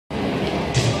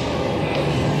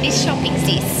This shop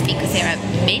exists because there are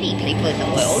many people in the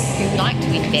world who like to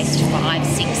invest $5,000,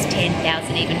 $6,000,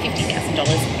 $10,000, even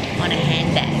 $50,000 on a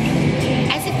handbag.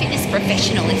 As a fitness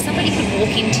professional, if somebody could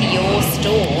walk into your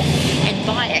store and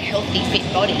buy a healthy,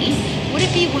 fit body, would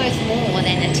it be worth more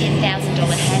than a $10,000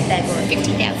 handbag or a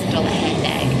 $50,000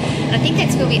 handbag? And I think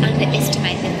that's where we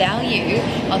underestimate the value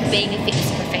of being a fitness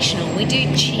professional. We do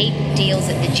cheap deals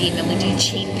at the gym and we do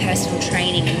cheap personal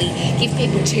training and we give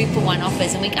people 2-for-1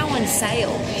 offers and we go on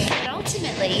sale. But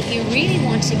ultimately, if you really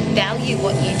want to value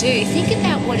what you do, think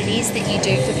about what it is that you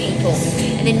do for people.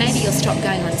 And then maybe you'll stop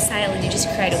going on sale and you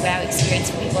just create a wow experience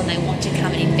for people and they want to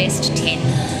come and invest $10,000,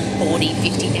 $40,000,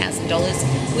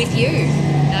 $50,000 with you.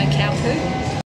 No cow poo.